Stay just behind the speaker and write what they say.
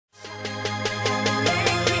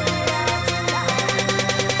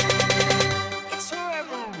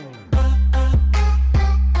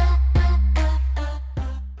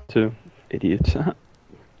too. Idiots.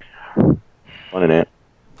 One in it.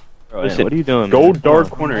 Listen, what are you doing? go man? dark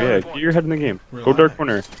corner. Yeah, get your head in the game. Go dark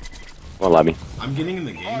corner. One lobby. I'm getting in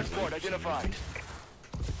the game.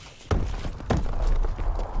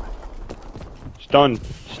 Stun.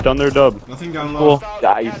 Stun their dub. Nothing down low. Cool.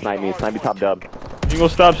 Yeah, you snipe me. Snipe me top dub. Single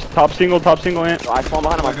stops. Top single ant. Oh, I fall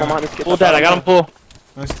behind him. I fall behind this kid. Full dead. I got him full.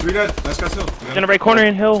 Nice. 3 dead. Nice guy's hill. He's in the right corner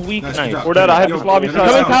in hill. Weak. Nice. Nice. Good job. Or that, I have Yo, this lobby yo, side.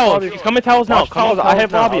 He's coming yo, towels. He's coming towels now. Watch towels. I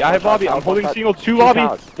have lobby. I have lobby. I'm holding single. Two lobby.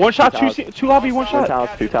 One shot. Two lobby. One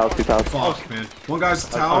shot. Two towels. Fuck, man. One guy's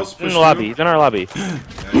towels. He's in the lobby. He's in our lobby.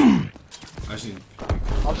 I see.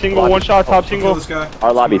 Top single. One shot. Top single. This guy.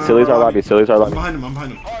 Our lobby. Silly's our lobby. Silly's our I'm lobby. behind him. I'm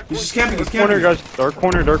behind him. He's just camping. He's Corner, camping. guys. Dark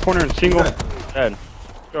corner, and single. Dead.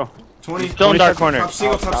 Go. 20. Still in dark corner. Top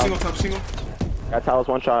single. Top single. Top single. Got towels.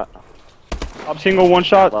 One shot. Top single. One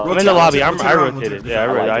shot. I'm in the lobby. I Rotate around, rotated. rotate Yeah,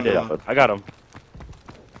 around. I did. I got him.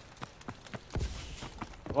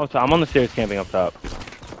 Oh, so I'm on the stairs camping up top.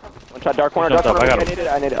 One shot. Dark corner. Jumped Dark up, corner. I got him.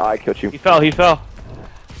 I need it. Oh, I killed you. He fell.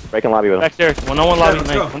 Breaking lobby with him. Back stairs. 1-on-1 lobby. Let's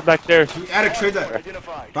Nice. go. One's back stairs. Attic, trade that.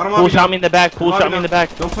 Bottom Pool lobby. shot me in the back. Pool Lobby shot me in the now.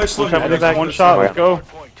 back. Don't play slow. Push up here. in the back. One shot. Let's go.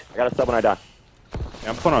 I got a sub when I die. Yeah,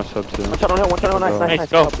 I'm putting on sub too. One shot on hill. One shot on hill. Nice. Nice.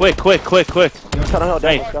 Go. Quick. One shot on hill.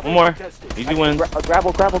 Nice. Let's go. One more. Easy win.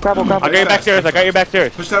 Gravel. I got your back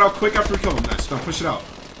stairs. Push that out quick after we kill him. Nice. Now push it out.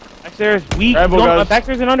 Back stairs. Weak. Grab, guys. Back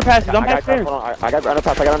stairs and underpass. He's on back stairs. I got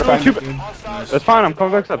underpass. Two- Nice. That's fine. I'm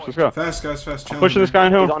coming back steps. Let's go. Fast, guys. Fast. Challenge, Pushing this guy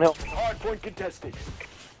on He's hill. on hill.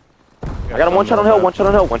 I got him one shot on hill.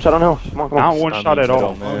 Come on. Not one shot at all.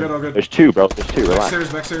 All good. All good. There's two, bro. There's two. Relax.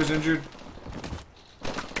 Backstairs injured.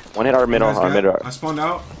 One hit our middle. Nice Our guy. middle. I spawned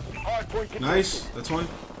out. Nice. That's one.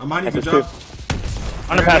 I'm behind you. That's Good a job.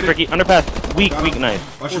 Underpass, Ricky. Underpass. Weak. Nice.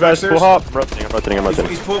 Watch You your guys backstairs. pull hop. I'm rotating.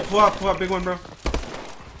 He's pull up. Big one, bro.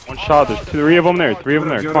 One shot. There's three of them there. Give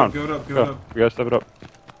it Come on. up. Give it Go. up. We gotta step it up.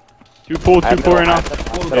 Two pull right now.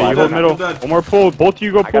 Yeah, you hold middle. One more pull. Both of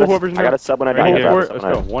you go pull. Whoever's I got a middle. sub when I Right die. here. Let's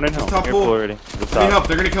go. One in hill. Top Careful pull. already. I need help.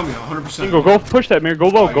 They're gonna kill me. 100%. Single. Go push that, man. Go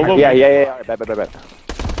low. Yeah. Bet.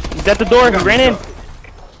 He's at the door. He ran in.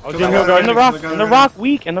 I was in hill, guys. In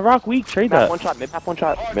the rock. Weak. Trade that. One shot. Mid-map one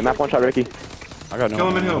shot. Ricky. I got no. Kill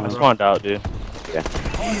him in hill, I bro. spawned out, dude. Damn,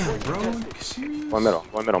 bro. You serious? One middle.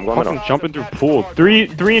 I'm going Fucking middle. jumping through pool. Three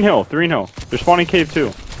in hill. They're spawning cave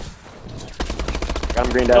too. Got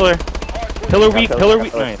him green dead. Pillar weak.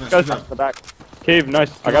 Nice. Nice, Guys, good job. The back. Cave,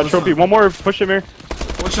 nice. I got a trophy. One more. Push him here.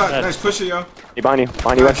 One shot. Nice. Push it, yo. He behind you.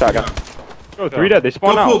 One shot. Go. Go. Three dead. They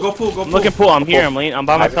spawn out. Go pull. I'm looking pool. I'm here. I'm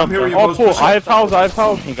by myself. I'm here with you. All pool. I have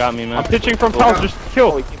towels. He got me, I'm man. pitching from towels. Just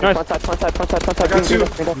kill. Nice. Front side. I got two. You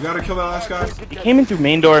gotta kill that last guy. He came in through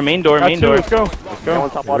main door. Got two. Let's go. Go on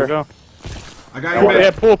top water. Here we go. I got your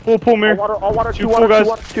Yeah, mid. pull, mirror. All water. Two full guys.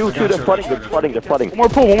 Two. They're flooding. They're flooding. One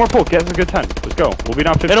more pull. Get us a good 10. Let's go. We'll be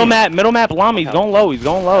down 15. Middle map. Lamy. He's going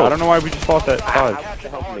low. I don't know why we just lost that 5. I have to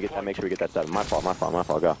help him to get that. Make sure we get that 7. My fault.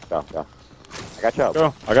 Go. I got you up.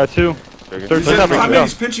 Go. I got 2. He's Third in time. behind me. Go.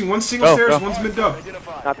 He's pinching. One's single Go, stairs. go. One's mid dub.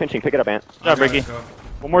 Not pinching. Pick it up, Ant. Good job, Ricky.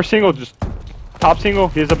 One more single. Just top single.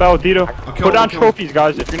 Here's a Baladito. Put down trophies,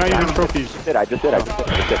 guys. If you're not using trophies. I just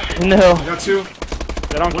did. No. I got 2.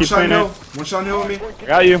 They don't One keep shot playing hill. it. One shot hill with me. I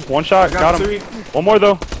got you. One shot. I Got got him. 3. One more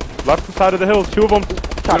though. Left side of the hill. 2 of them. Dude,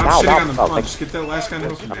 I'm shitting on them. Come on, just get that last guy in the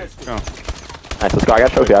hill for me. Nice. Let's go. I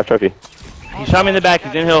got trophy. He shot me in the back.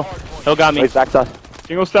 He's in hill. Hill got me. He's back to us.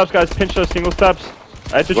 Single steps, guys. Pinch us. Single steps.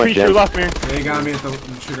 I have to What, treat your Jim? left, man. Yeah, he got me at the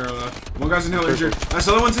tree guard left. One guy's in hill injured. Nice,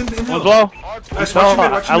 the other one's in hill. One's low. Nice, No, watch your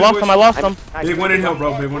mid, watch your I mid, lost boys. him. Big one in hill,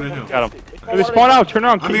 bro. Big one in hill. Got him. They spawn out. Turn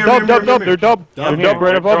around. I'm here, Dub. I'm here. They're dub. They're I'm dub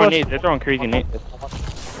right above us. They're throwing crazy nades.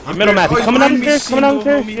 I'm Middle here. map. Oh, He's coming down the behind stairs. me, Coming down the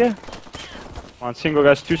single, stairs. homie. Yeah. Come on, single,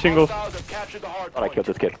 guys. 2 singles. Thought I killed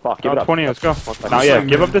this kid. Fuck. Give Down it up. 20. Let's go. One Now, I'm yeah. saying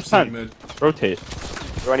Give mid, up this I'm saying 10. mid. Rotate.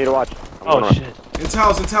 What do I need to watch? Oh shit. In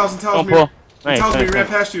towels. Don't Me. pull. Nice. Tells me he ran Nice.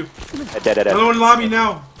 past you. Dead. Another one in lobby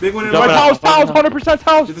now. Big one in Jump lobby. it up. Towels. 100%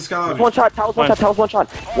 towels. Get this guy lobby. One shot. Towels. One shot.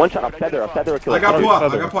 One shot. Up feather. Killer. I got Sorry, pull up.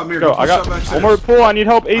 feather. I got pull up. Mirror. Go. I got back one more pull. I need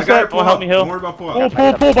help I got your ASAP. pull help up. me, Hill. Don't worry about pull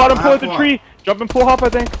up. Pull. Bottom I pull have at the pull up. tree. Jump and pull hop, I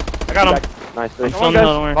think. I got him. Nice. Still Come on, in the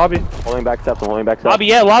hill, don't guys. worry. Lobby. Holding back steps. Lobby,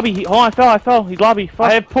 yeah, lobby. Hold on, I fell. He's lobby.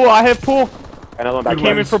 Fuck. I have pull. Another one I back.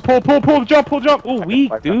 came in for pull. Jump. Ooh,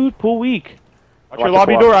 weak, dude. Pull weak. Watch your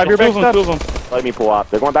lobby door. I have your back Two of steps. them. Let me pull up.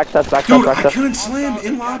 They're going back steps. Dude, I couldn't slam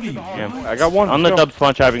in lobby. Yeah. I got one. On the Let's go. dub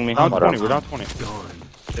spawn trapping me. Down On 20. We're down 20.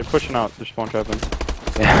 They're pushing out. They're spawn trapping.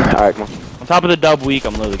 Yeah. All right. Come on. top of the dub weak,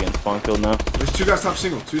 I'm literally getting spawn killed now. There's 2 guys top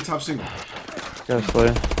single. 2 top single. Guys,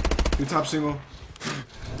 Slayer. 2 top single.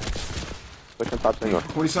 Push him top single.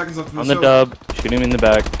 20 seconds left in On this the hill. dub. Shoot him in the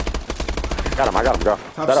back. I got him. Go.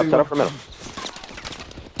 Top Set single. up for middle.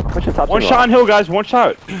 Pushing top One single. shot on hill, guys. One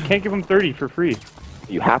shot. Can't give him 30 for free.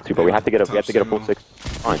 You have to, but we have to get a full 6.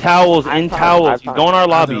 Fine. Towels, in towels. He's going our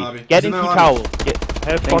lobby. lobby. Get He's in into their towels. lobby. Get.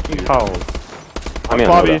 Have Thank fucking you. towels. I'm in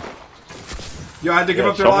Lobby. though. Yo, I had to give Yeah,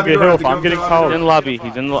 up their someone lobby get door. I had help, to give I'm up their getting lobby called. He's door. in lobby.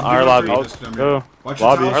 He's in our Give lobby. them three, just down here. Go. Watch your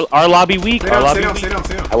Lobby. towels. Our lobby weak. Stay Our down, lobby stay down, weak. stay down,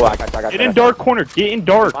 stay I down. will, I got Get in dark corner. Get in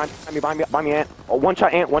dark. Behind me, Ant. Oh, one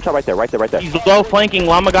shot, Ant. One shot right there, right there. He's low flanking.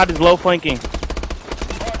 Llama God is low flanking.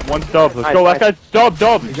 One dub. Let's Nice, go. nice. That guy's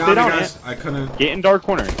dub. You Stay got me, down, guys. Ant. I couldn't, Get in dark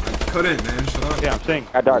corner. man. Shut up. Yeah, I'm saying.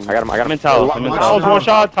 I got him. I'm in towels. I'm in Towels, towels. one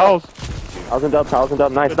shot. Towels. Towels and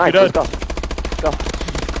dub. Nice. Good, Let's go.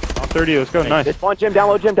 On 30. Let's go. Nice. This one, Jim. Down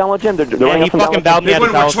low, Jim. They're Yeah, running he up from fucking down bowed me Big out of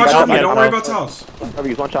one, watch towels. out me. Yeah, Don't yeah, worry yeah. about towels. low.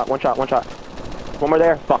 Use one shot. One more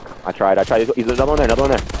there. Fuck. I tried. He's another one there.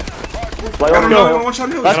 Got him, go. no, one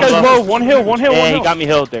shot hill. That guy's low. One hill. Yeah, he got me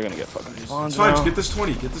healed. They're gonna get fucking spawned It's fine, now. just get this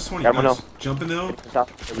 20. Get this 20. Got one Nice. hill. Jump in the hill.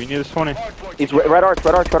 We need this 20. He's red arch.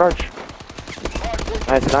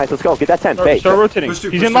 Nice. Let's go. Get that 10. Bait. Start rotating. Push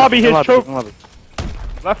through, He's push in through. lobby. In His lobby, choke. in lobby.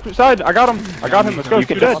 Left side. I got him. Let's go. You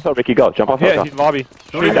can Two jump dead. off hill, Ricky. Go. Jump off Yeah, hill. he's lobby.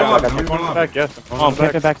 Don't even that, go lobby. I Don't got even go Going in the lobby. back. Yes. Oh, I'm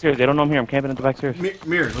camping back stairs. They don't know I'm here. I'm camping at the back stairs.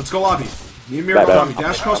 Mirror, let's go lobby. Me and Mirror Bet, go bet. lobby.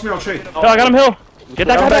 Dash across me, I'll trade. Hill, I got him hill. Get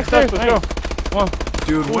that guy back stairs. Let's go. Come on.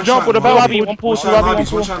 Dude, one jump shot with in a bow. lobby. Lobby, one pool, One two shot in lobby, lobby. one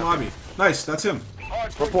One pool. shot in lobby. Nice, that's him.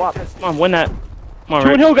 Pull up. Come on, win that. Come on,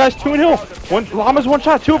 Two in Rick. hill, guys. Two in hill. One. Llama's one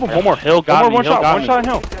shot. Two of them. One more. Hill got me, One Hill shot. got One me. shot in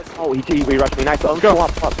hill. Oh, he rushed me. Nice. Let's go. go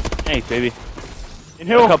up. Hey, baby. In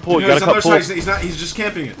hill. Cut pool. You You know, gotta he's cut on the pool. other side. He's not. He's just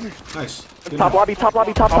camping it. Nice. Get Top him. lobby.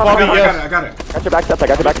 lobby, I yes. got it. Got your back steps. I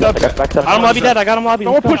got your back steps. I got him lobby dead. I got him lobby.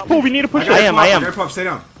 Someone Let's go. push pool. We need to push I it. am. I got pop. Stay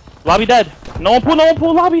down. Lobby dead. No one pull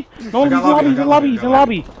lobby. No one, I he's got lobby, in lobby. He's I in got lobby. lobby, He's I in got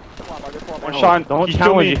lobby. One shot. Don't He's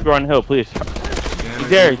still challenge me. if you're on hill, please. Yeah, He's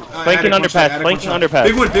there. Attic, Flanking one shot, underpass. attic, one Flanking shot. underpass.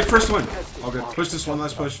 Big win. Big first win. All good. Push this one.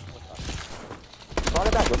 Last push.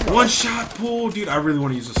 One shot pull, dude. I really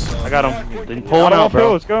want to use this. I got him. Then pull one out,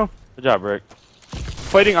 bro. Let's go. Good job, Rick.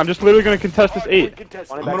 Fighting. I'm just literally gonna contest this 8.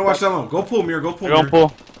 I'm gonna watch that long. Go pull, Mirror. Go pull. You're gonna Mirror.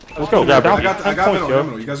 pull. Let's go. Good job, Down bro. I got 10 middle. points, I yo. got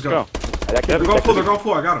middle. You guys go. Let's They're They're going pull. They're going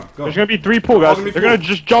pull. I got him. Go. There's gonna be 3 pool, All guys. gonna be They're gonna pool.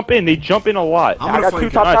 just jump in. They jump in a lot. I'm I gonna got 2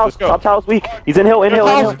 flank top it. Nice, towels. let's go. Top towels weak. He's in hill.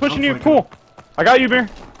 Towels pushing you. I'm Pool. I got you, Bear.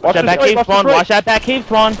 Watch Watch that this back right, cave watch this spawn. right. Watch that back cave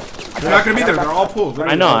spawn. They're not gonna be there. They're all pulled.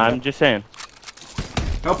 I know. I'm just saying.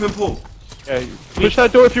 Help him pull. Yeah, push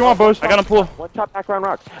that door if you want, boys. I got him pull. One top back around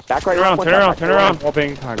rocks. Back right. Turn around. one Turn top, around. back Turn right. around. Wall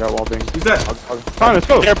bang. I got wall bang. He's dead. Fine, let's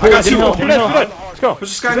go. There, I got pull. two. Hill, Do that, hill. do that. Let's go. Push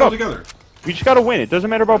this guy Go. all together. We just gotta win. It doesn't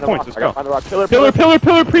matter about points. Let's go. On the rock. Pillar.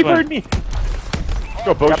 Pillar, pre-bird me. Let's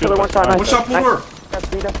go, Got pillar one boat. shot. Nice. One shot pull her.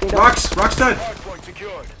 Nice. Rock's dead.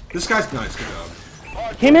 This guy's nice. Good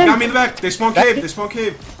job. Came in. Got me in the back. They spawn cave. They spawn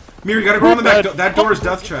cave. Mirror, you gotta go in the back. That door is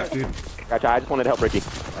death trap, dude. Gotcha. I just wanted to help Ricky.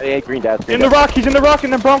 Hey, green death. In the rock. He's in the rock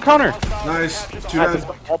and then brown counter. Nice. Two Nice. dead.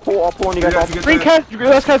 All pull, and you guys all. You get Green that. cat.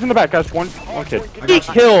 Last guy's in the back, guys. One kid. I got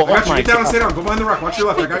you. Kill. I got Oh you. my Get down and God. stay down. Go behind the rock. Watch your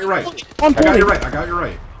left. I got your right. One I got your point. right. I got your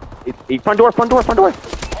right. Front door.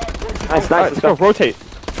 Nice. Let's go. Rotate.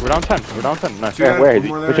 We're down 10. Nice. Two dead. where is One he?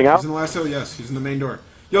 more there. Pushing out? He's in the last hill. Yes, he's in the main door.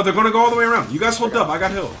 Yo, they're gonna go all the way around. You guys hold up. I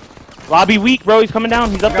got hill. Lobby weak, bro. He's coming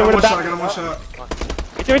down. He's up I there got with him the one shot. I back. got him one shot.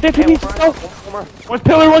 Right there. 2 pieces. Go. One's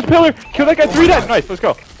pillar. Kill that guy. 3 dead. Nice. Let's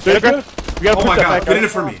go. We gotta Oh push my that god. back, Get in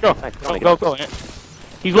guys. it for me. Go. Go.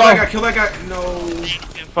 He's Kill low. that guy. Kill that guy. No.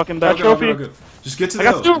 Fucking back. Okay, all trophy. good, all good. Just get to the I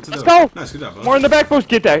got hill. two. Get to the Let's hill. go. Nice. Good job, bud. More in the back, boys.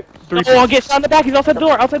 Get that. 3 Oh, I'll get shot in the back. He's outside the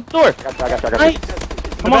door. Outside the door. Gotcha. Nice.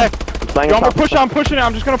 Come on. Playing Yo, I'm top. gonna push it. I'm pushing it.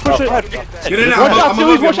 I'm just gonna push it. Get in now. One shot, I'm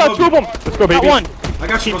Silly's above you, one shot, I'm 2 of above them. Let's go, Got baby. one. you. I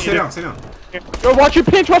got you. Go stay down. Stay down. Yo, watch your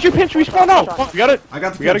pinch. We spawn out. We got it. I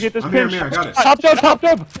got the We gotta pinch. get this I'm here, pinch. I got it. Top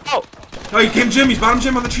dub. Oh, he came Jim. He's bottom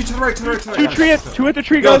Jim on the tree to the right. To the right. 2 at the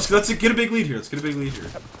tree, Yo, guys. let's get a big lead here. Let's get a big lead here.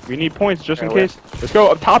 We need points just in case. Let's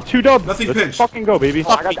go. Top 2 dub. Nothing Let's pinch. fucking go, baby.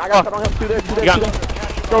 I got that on hill. Two there. You got me.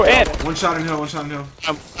 Go, Ant. One shot in hill. One shot in hill.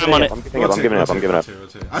 I'm on it. I'm giving it up.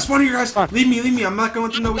 Rotate. I spawn here, guys. Leave me. I'm not going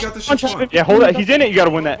to know we got this shit spawn. Yeah, hold that. He's in it. You gotta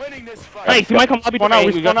win that. Nice. He might come lobby. Spawn out. Hey,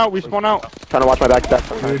 We spawn out. We spawn out. Trying to watch my back step.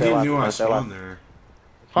 Dude, he knew I spawned there.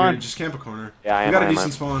 Fine. Just camp a corner. Yeah, I We am, got I a am,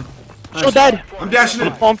 decent spawn. So dead. I'm dashing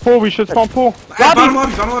in. Spawn pool. We should spawn pool. Bottom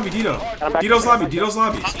lobby, Dito. Dito's lobby.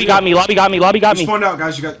 Lobby got me. Lobby got You me. spawned out,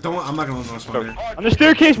 guys. You got. Don't. I'm not gonna let them spawn here. On the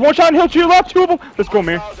staircase. One shot in hill to your left. 2 of them. Let's go,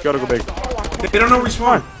 man. Gotta go big. They don't know where we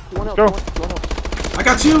spawn. Let's go. I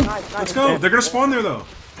got 2. Let's go. They're gonna spawn there though.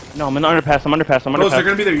 No, I'm in the underpass. Rose, they're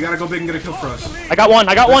gonna be there. You gotta go big and get a kill for us. I got one.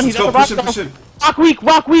 He's Let's at go. the Push in.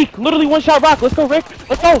 rock weak. Literally one shot rock. Let's go, Rick.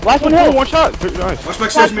 Let's go. Last one hill. One shot. Nice. Watch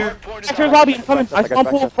backstairs, Mirror. Backstairs lobby. I'm coming. I spawn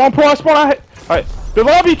pool. Spawn pool. I spawn out. Alright. The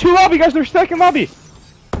lobby. 2 lobby, guys. They're stacking lobby.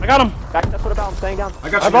 I got him. Back step. Put it down. Staying down. I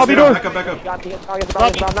got I you. lobby Back door. up. Got the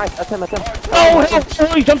target. Nice. That's him. Oh,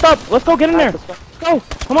 hell. He jumped up. Let's go. Get in there. go.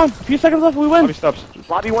 Come on, a few seconds left, we win. Lobby stops.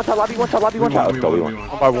 Lobby one shot, lobby one shot, lobby one shot. Let's go, we won.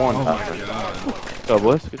 One by one. Oh my god. Good job,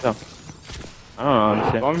 boys. Good job. I don't As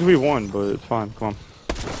understand. long as we won, but it's fine. Come on.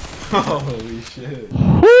 Holy shit.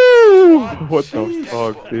 Woo! What the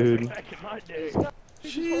fuck, dude?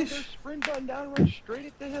 Sheesh.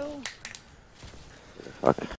 Fuck.